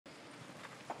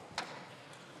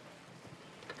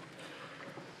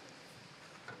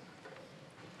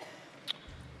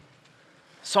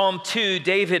Psalm 2,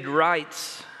 David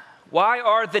writes, "Why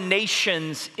are the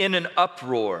nations in an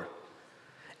uproar,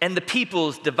 and the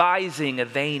peoples devising a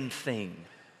vain thing?"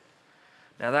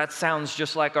 Now that sounds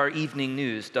just like our evening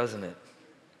news, doesn't it?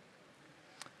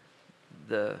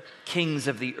 The kings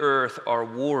of the earth are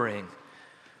warring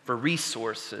for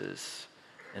resources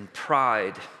and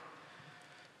pride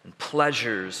and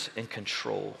pleasures and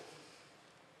control.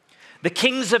 The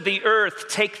kings of the earth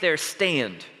take their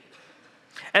stand,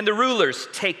 and the rulers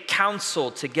take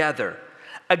counsel together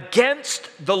against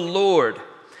the Lord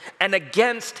and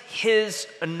against his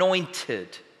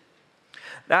anointed.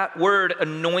 That word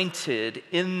anointed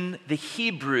in the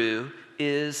Hebrew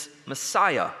is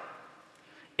Messiah.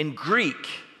 In Greek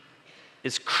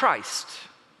is Christ.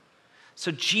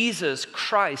 So Jesus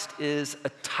Christ is a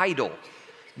title.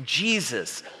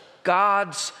 Jesus,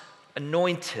 God's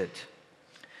anointed.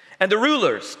 And the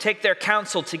rulers take their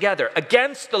counsel together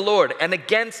against the Lord and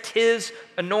against his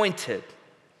anointed.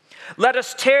 Let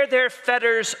us tear their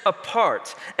fetters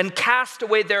apart and cast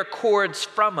away their cords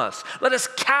from us. Let us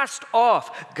cast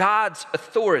off God's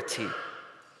authority.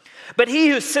 But he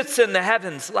who sits in the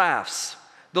heavens laughs.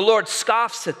 The Lord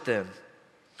scoffs at them.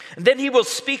 And then he will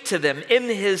speak to them in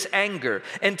his anger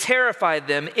and terrify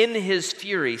them in his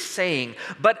fury, saying,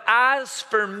 "But as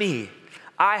for me,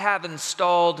 I have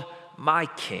installed my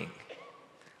king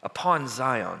upon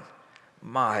Zion,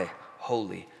 my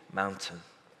holy mountain."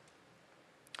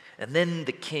 And then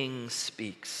the king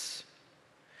speaks.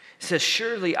 He says,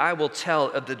 "Surely I will tell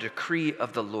of the decree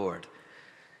of the Lord.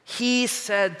 He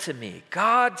said to me,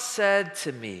 God said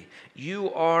to me,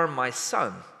 you are my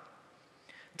son.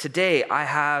 Today I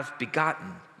have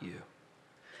begotten you.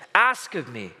 Ask of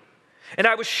me, and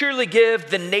I will surely give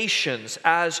the nations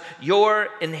as your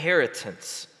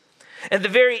inheritance, and the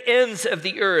very ends of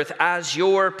the earth as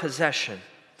your possession.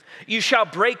 You shall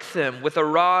break them with a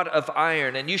rod of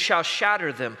iron, and you shall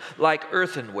shatter them like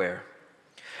earthenware."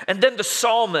 And then the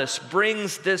psalmist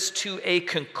brings this to a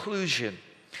conclusion.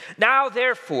 "Now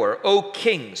therefore, O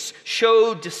kings,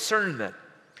 show discernment.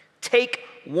 Take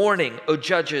warning, O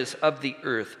judges of the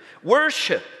earth.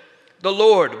 Worship the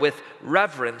Lord with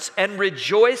reverence and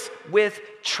rejoice with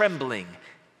trembling.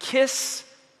 Kiss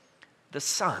the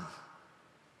Son,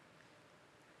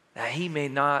 that he may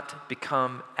not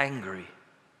become angry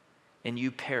and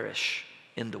you perish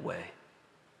in the way.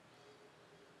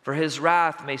 For his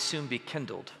wrath may soon be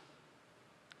kindled.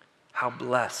 How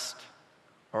blessed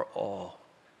are all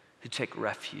who take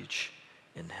refuge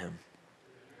in him."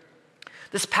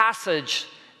 This passage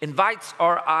invites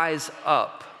our eyes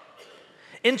up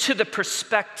into the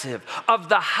perspective of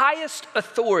the highest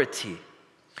authority,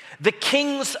 the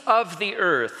kings of the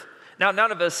earth. Now,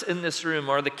 none of us in this room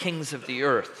are the kings of the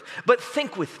earth, but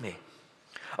think with me.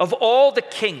 Of all the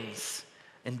kings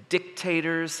and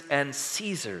dictators and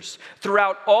Caesars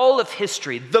throughout all of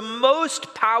history, the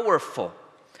most powerful,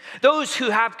 those who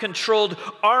have controlled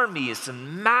armies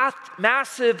and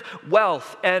massive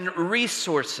wealth and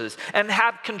resources and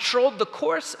have controlled the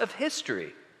course of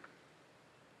history.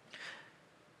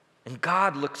 And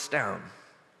God looks down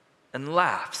and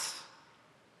laughs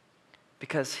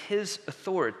because his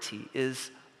authority is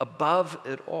above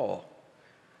it all.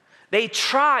 They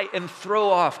try and throw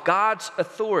off God's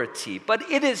authority, but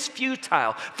it is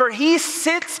futile, for he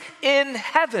sits in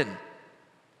heaven.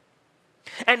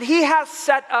 And he has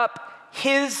set up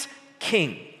his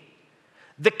king,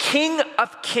 the King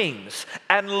of kings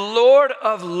and Lord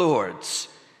of lords,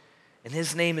 and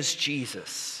his name is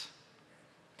Jesus.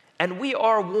 And we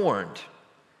are warned,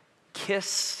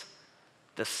 kiss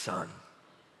the Son,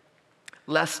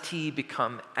 lest he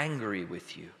become angry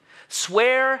with you.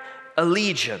 Swear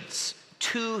allegiance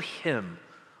to him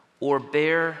or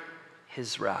bear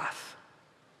his wrath.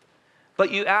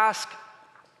 But you ask,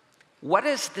 what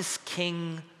is this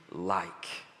king like?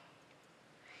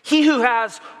 He who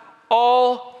has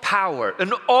all power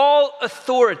and all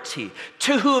authority,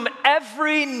 to whom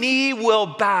every knee will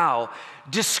bow,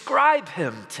 describe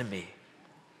him to me.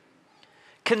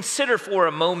 Consider for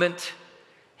a moment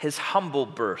his humble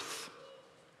birth.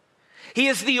 He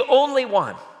is the only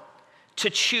one to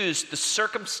choose the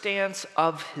circumstance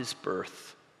of his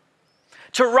birth,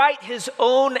 to write his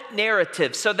own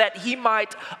narrative so that he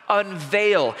might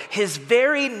unveil his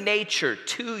very nature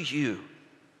to you.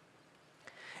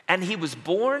 And he was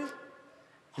born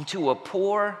into a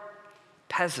poor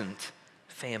peasant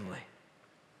family,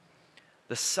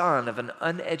 the son of an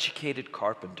uneducated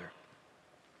carpenter.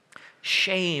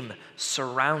 Shame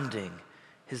surrounding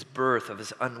his birth of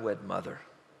his unwed mother.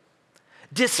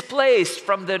 Displaced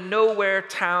from the nowhere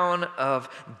town of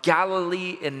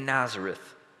Galilee in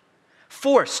Nazareth.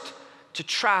 Forced to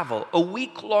travel a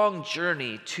week-long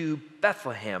journey to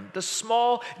Bethlehem, the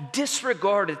small,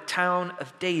 disregarded town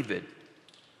of David.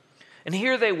 And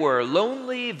here they were,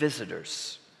 lonely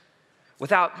visitors,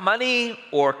 without money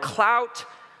or clout,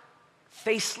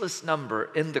 faceless number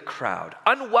in the crowd,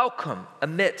 unwelcome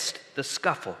amidst the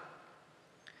scuffle,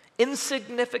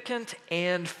 insignificant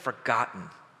and forgotten.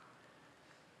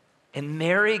 And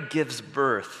Mary gives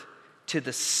birth to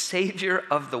the Savior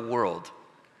of the world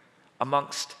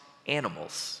amongst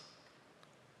animals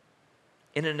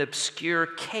in an obscure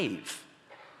cave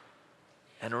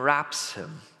and wraps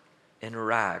him in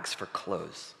rags for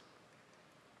clothes.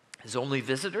 His only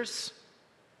visitors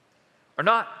are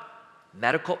not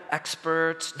medical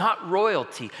experts, not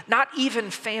royalty, not even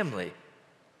family,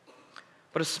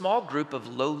 but a small group of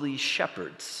lowly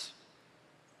shepherds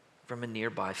from a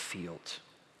nearby field.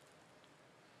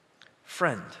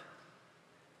 Friend,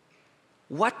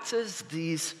 what does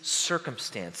these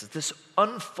circumstances, this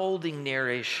unfolding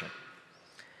narration,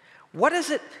 what does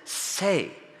it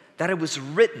say that it was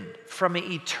written from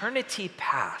an eternity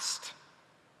past?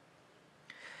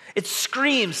 It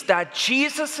screams that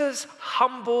Jesus'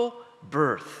 humble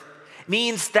birth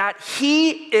means that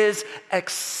he is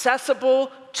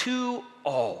accessible to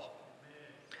all.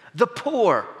 The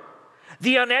poor,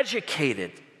 the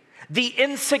uneducated, the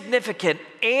insignificant,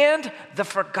 and the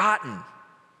forgotten.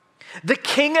 The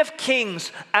King of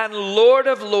Kings and Lord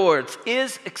of Lords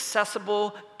is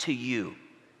accessible to you.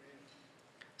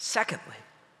 Secondly,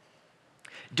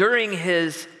 during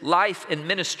his life and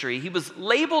ministry, he was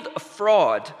labeled a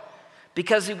fraud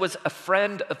because he was a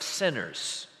friend of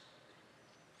sinners.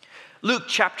 Luke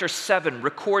chapter 7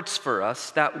 records for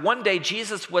us that one day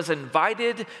Jesus was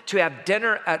invited to have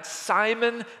dinner at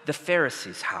Simon the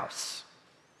Pharisee's house.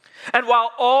 And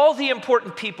while all the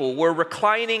important people were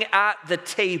reclining at the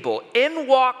table, in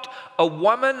walked a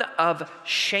woman of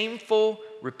shameful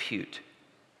repute.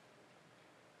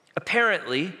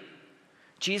 Apparently,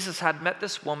 Jesus had met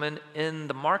this woman in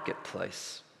the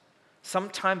marketplace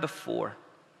sometime before,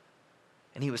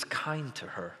 and he was kind to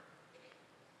her.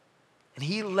 And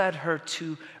he led her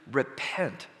to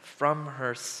repent from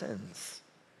her sins.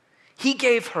 He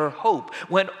gave her hope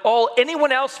when all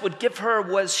anyone else would give her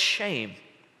was shame.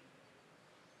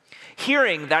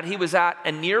 Hearing that he was at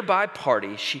a nearby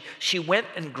party, she went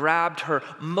and grabbed her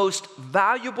most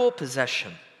valuable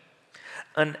possession,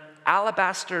 an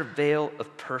alabaster vial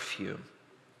of perfume,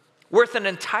 worth an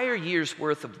entire year's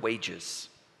worth of wages.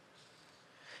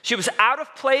 She was out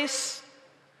of place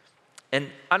and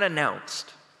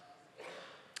unannounced,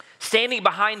 standing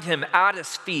behind him at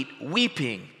his feet,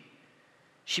 weeping.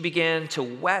 She began to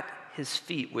wet his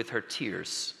feet with her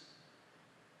tears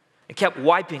and kept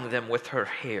wiping them with her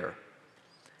hair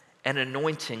and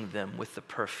anointing them with the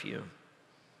perfume.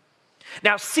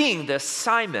 Now, seeing this,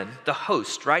 Simon, the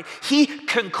host, right, he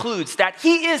concludes that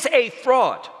he is a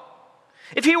fraud.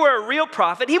 If he were a real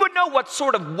prophet, he would know what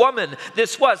sort of woman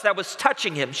this was that was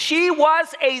touching him. She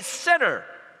was a sinner.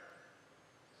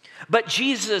 But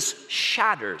Jesus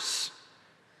shatters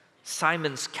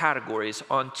Simon's categories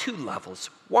on two levels.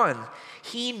 One,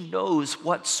 he knows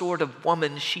what sort of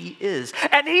woman she is,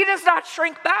 and he does not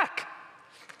shrink back.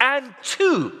 And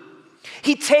two,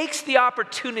 he takes the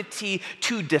opportunity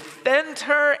to defend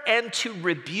her and to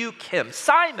rebuke him.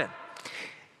 Simon,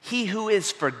 he who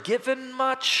is forgiven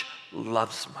much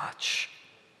loves much.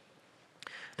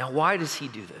 Now, why does he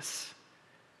do this?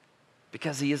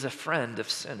 Because he is a friend of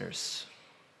sinners.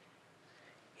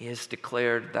 He has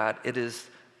declared that it is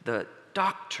the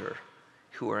doctor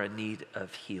who are in need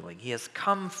of healing. He has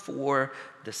come for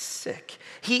the sick.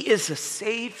 He is a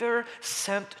Savior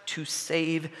sent to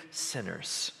save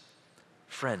sinners.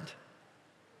 Friend,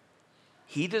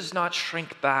 he does not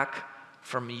shrink back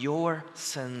from your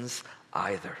sins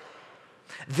either.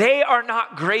 They are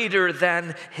not greater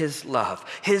than his love,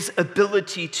 his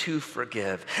ability to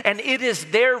forgive. And it is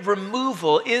their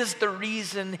removal is the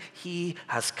reason he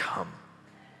has come.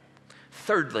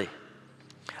 Thirdly,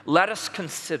 let us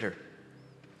consider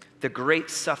the great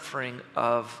suffering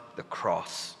of the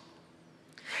cross.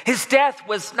 His death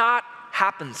was not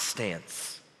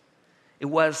happenstance. It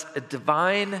was a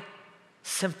divine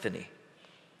symphony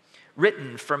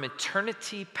written from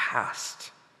eternity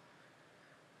past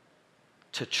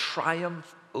to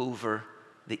triumph over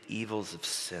the evils of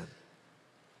sin.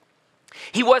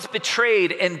 He was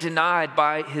betrayed and denied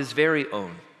by his very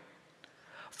own,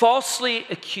 falsely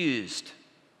accused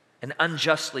and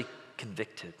unjustly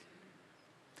convicted.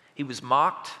 He was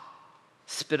mocked,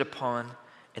 spit upon,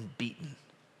 and beaten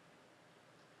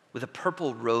with a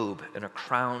purple robe and a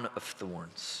crown of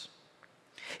thorns.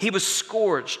 He was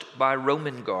scourged by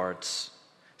Roman guards,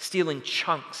 stealing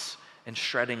chunks and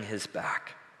shredding his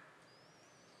back.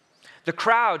 The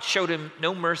crowd showed him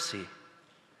no mercy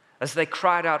as they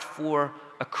cried out for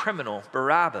a criminal,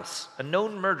 Barabbas, a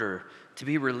known murderer, to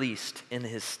be released in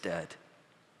his stead.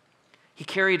 He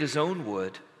carried his own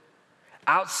wood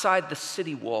outside the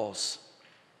city walls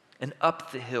and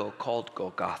up the hill called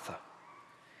Golgotha.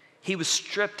 He was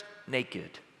stripped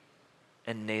naked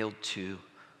and nailed to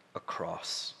a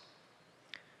cross.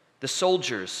 The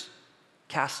soldiers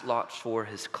cast lots for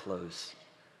his clothes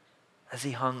as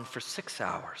he hung for 6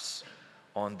 hours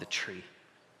on the tree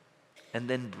and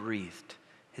then breathed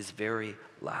his very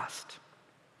last.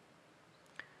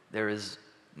 There is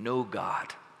no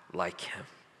God like him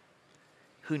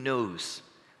who knows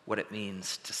what it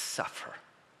means to suffer,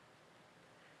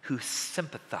 who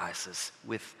sympathizes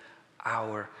with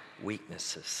our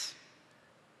weaknesses.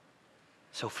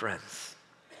 So friends,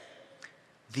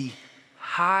 the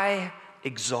high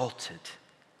exalted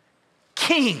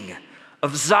King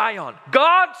of Zion,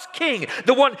 God's King,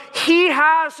 the one he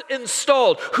has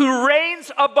installed, who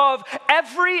reigns above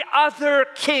every other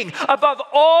king, above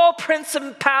all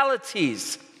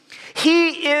principalities.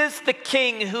 He is the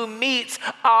King who meets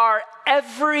our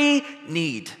every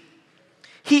need.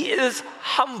 He is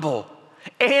humble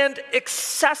and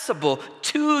accessible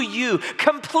to you,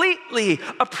 completely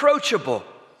approachable.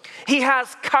 He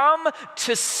has come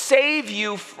to save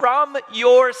you from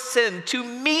your sin, to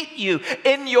meet you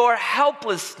in your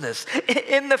helplessness,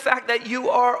 in the fact that you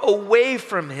are away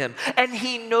from him, and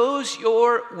he knows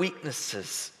your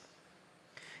weaknesses.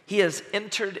 He has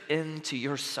entered into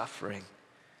your suffering.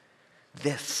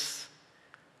 This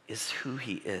is who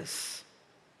he is.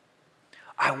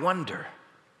 I wonder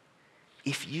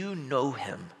if you know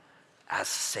him as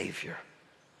Savior.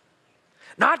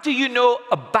 Not do you know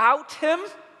about him,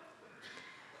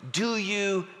 do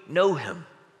you know him?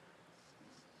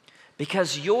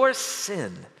 Because your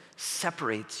sin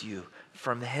separates you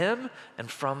from him and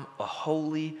from a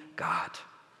holy God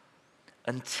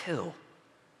until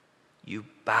you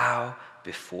bow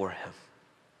before him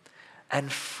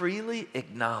and freely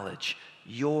acknowledge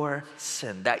your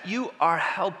sin, that you are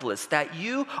helpless, that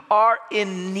you are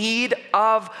in need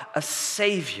of a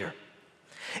Savior.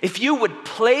 If you would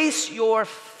place your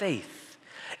faith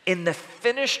in the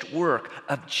finished work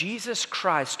of Jesus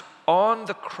Christ on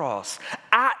the cross,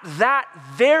 at that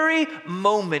very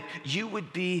moment, you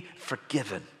would be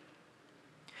forgiven.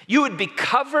 You would be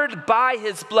covered by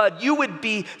his blood. You would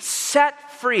be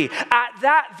set free. At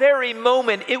that very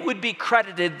moment, it would be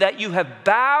credited that you have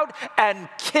bowed and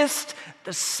kissed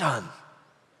the Son.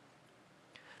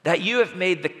 That you have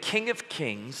made the King of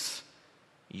Kings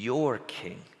your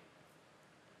King.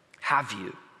 Have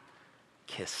you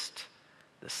kissed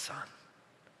the Son?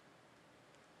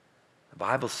 The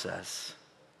Bible says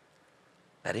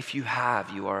that if you have,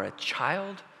 you are a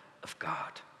child of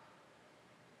God.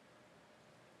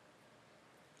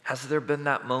 Has there been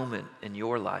that moment in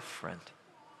your life, friend?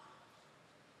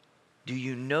 Do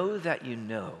you know that you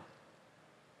know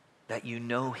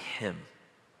him,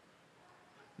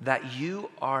 that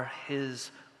you are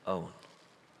his own?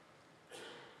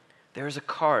 There is a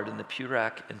card in the pew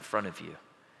rack in front of you.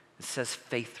 It says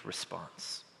faith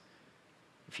response.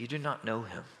 If you do not know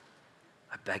him,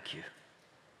 I beg you,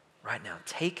 right now,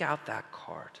 take out that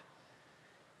card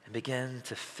and begin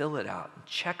to fill it out and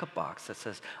check a box that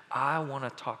says, I want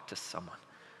to talk to someone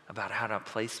about how to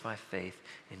place my faith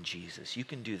in Jesus. You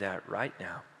can do that right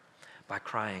now by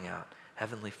crying out,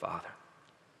 Heavenly Father,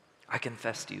 I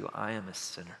confess to you I am a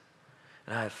sinner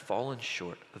and I have fallen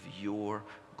short of your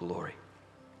glory.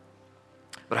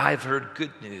 But I have heard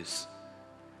good news.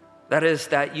 That is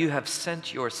that you have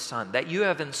sent your Son, that you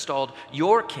have installed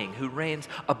your King who reigns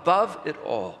above it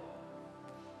all,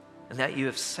 and that you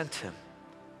have sent him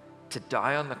to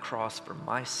die on the cross for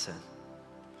my sin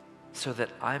so that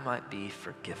I might be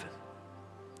forgiven.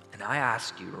 And I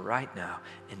ask you right now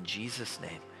in Jesus'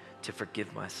 name to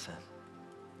forgive my sin.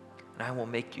 And I will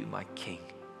make you my King.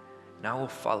 And I will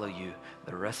follow you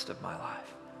the rest of my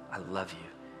life. I love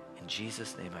you. In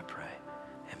Jesus' name I pray.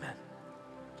 Amen.